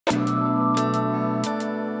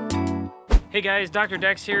Hey guys, Dr.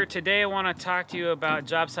 Dex here. Today I want to talk to you about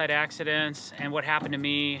job site accidents and what happened to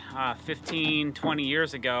me 15, 20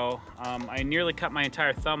 years ago. I nearly cut my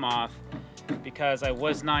entire thumb off because I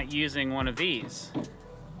was not using one of these,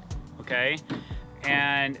 okay?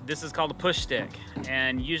 And this is called a push stick.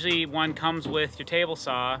 And usually one comes with your table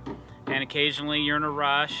saw, and occasionally you're in a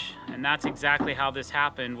rush, and that's exactly how this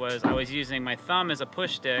happened. Was I was using my thumb as a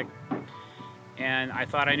push stick, and I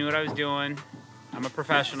thought I knew what I was doing. I'm a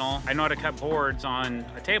professional. I know how to cut boards on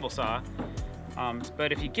a table saw.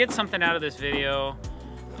 But if you get something out of this video,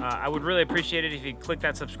 I would really appreciate it if you click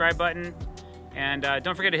that subscribe button. And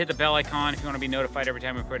don't forget to hit the bell icon if you want to be notified every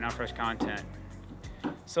time we're putting out fresh content.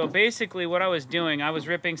 So basically what I was doing, I was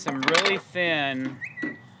ripping some really thin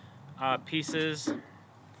pieces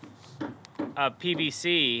of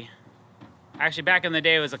PVC. Actually, back in the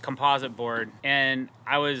day, it was a composite board. And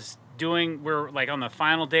we're like on the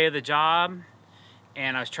final day of the job,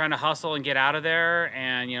 and I was trying to hustle and get out of there,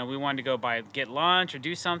 and you know, we wanted to go get lunch or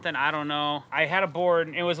do something, I don't know. I had a board,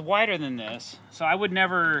 and it was wider than this, so I would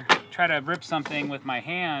never try to rip something with my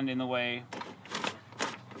hand in the way.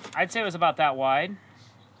 I'd say it was about that wide.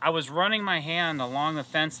 I was running my hand along the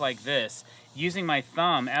fence like this, using my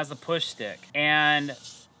thumb as a push stick, and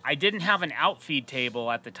I didn't have an outfeed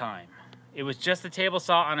table at the time. It was just a table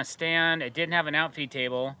saw on a stand. It didn't have an outfeed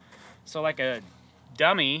table, so like a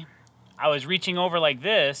dummy, I was reaching over like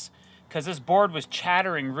this because this board was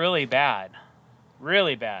chattering really bad.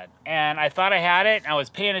 Really bad. And I thought I had it. I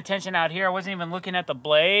was paying attention out here. I wasn't even looking at the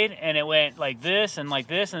blade, and it went like this, and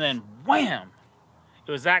then wham!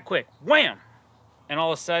 It was that quick. Wham! And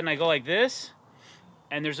all of a sudden I go like this,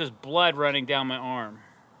 and there's just blood running down my arm.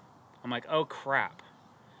 I'm like, oh crap.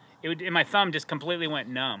 And my thumb just completely went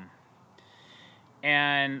numb.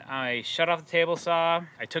 And I shut off the table saw.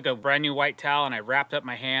 I took a brand new white towel and I wrapped up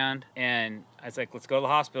my hand, and I was like, let's go to the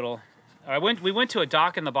hospital. We went to a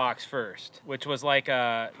doc in the box first, which was like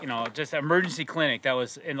a, you know, just an emergency clinic that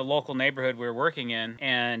was in the local neighborhood we were working in.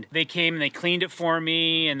 And they came and they cleaned it for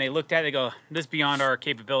me, and they looked at it, they go, this is beyond our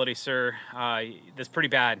capability, sir. That's pretty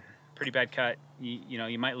bad cut. You know,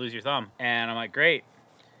 you might lose your thumb. And I'm like, great.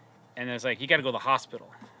 And it was like, you gotta go to the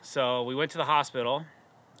hospital. So we went to the hospital,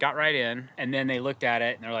 got right in, and then they looked at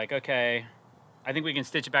it and they're like, okay, I think we can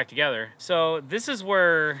stitch it back together. So this is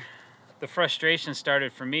where the frustration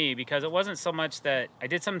started for me, because it wasn't so much that I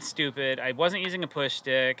did something stupid. I wasn't using a push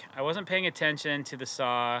stick. I wasn't paying attention to the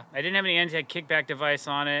saw. I didn't have any anti-kickback device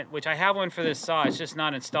on it, which I have one for this saw. It's just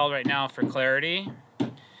not installed right now for clarity.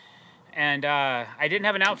 And I didn't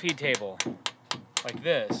have an outfeed table like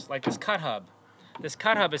this cut hub. This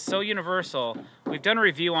cut hub is so universal. We've done a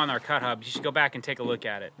review on our cut hub. You should go back and take a look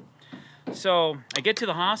at it. So I get to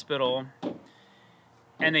the hospital,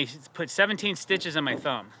 and they put 17 stitches in my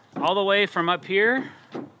thumb, all the way from up here,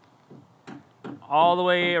 all the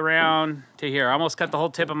way around to here. I almost cut the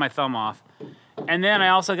whole tip of my thumb off. And then I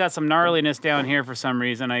also got some gnarliness down here for some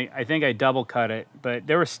reason. I think I double cut it, but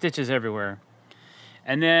there were stitches everywhere.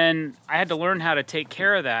 And then I had to learn how to take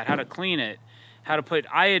care of that, how to clean it, how to put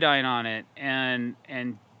iodine on it, and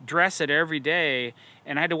dress it every day.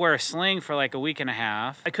 And I had to wear a sling for like a week and a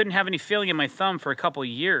half. I couldn't have any feeling in my thumb for a couple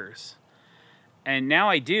years. And now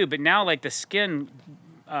I do, but now like the skin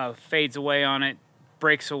fades away on it,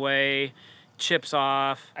 breaks away, chips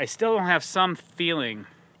off. I still don't have some feeling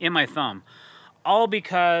in my thumb. All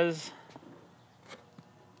because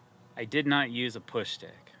I did not use a push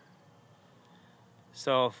stick.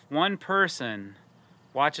 So if one person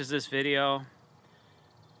watches this video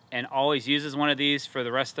and always uses one of these for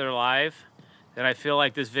the rest of their life, then I feel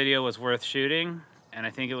like this video was worth shooting, and I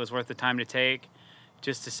think it was worth the time to take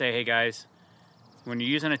just to say, hey guys, when you're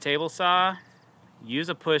using a table saw, use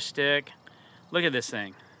a push stick. Look at this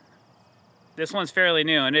thing. This one's fairly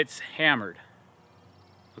new and it's hammered,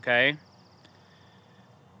 okay?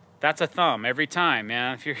 That's a thumb every time,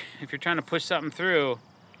 man. If you're trying to push something through,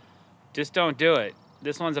 just don't do it.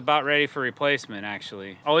 This one's about ready for replacement,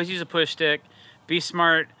 actually. Always use a push stick. Be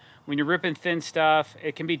smart. When you're ripping thin stuff,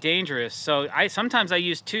 it can be dangerous. So sometimes I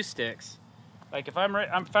use two sticks. Like if I'm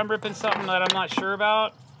ripping something that I'm not sure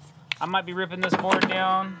about, I might be ripping this board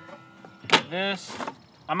down like this.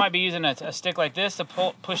 I might be using a stick like this to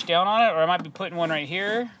push down on it, or I might be putting one right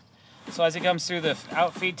here. So as it comes through the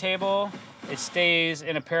outfeed table, it stays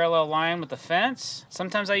in a parallel line with the fence.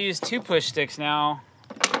 Sometimes I use two push sticks now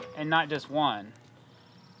and not just one.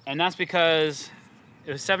 And that's because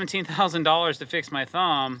it was $17,000 to fix my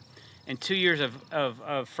thumb and 2 years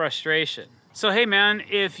of frustration. So hey man,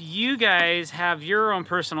 if you guys have your own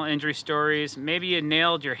personal injury stories, maybe you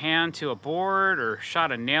nailed your hand to a board or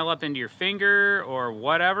shot a nail up into your finger or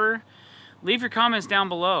whatever, leave your comments down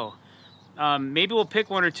below. Maybe we'll pick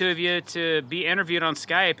one or two of you to be interviewed on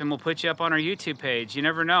Skype, and we'll put you up on our YouTube page. You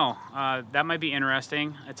never know. That might be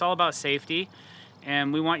interesting. It's all about safety,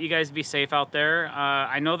 and we want you guys to be safe out there.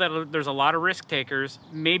 I know that there's a lot of risk takers.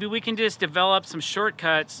 Maybe we can just develop some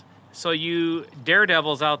shortcuts so you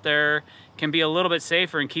daredevils out there can be a little bit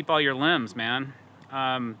safer and keep all your limbs, man.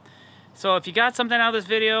 So if you got something out of this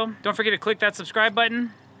video, don't forget to click that subscribe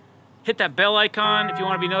button. Hit that bell icon if you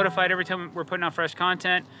want to be notified every time we're putting out fresh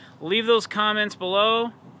content. Leave those comments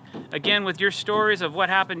below, again, with your stories of what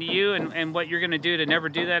happened to you and what you're going to do to never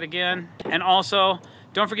do that again. And also,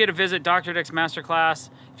 don't forget to visit Dr. Deck's Masterclass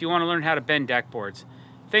if you want to learn how to bend deck boards.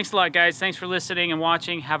 Thanks a lot, guys. Thanks for listening and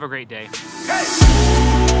watching. Have a great day. Hey!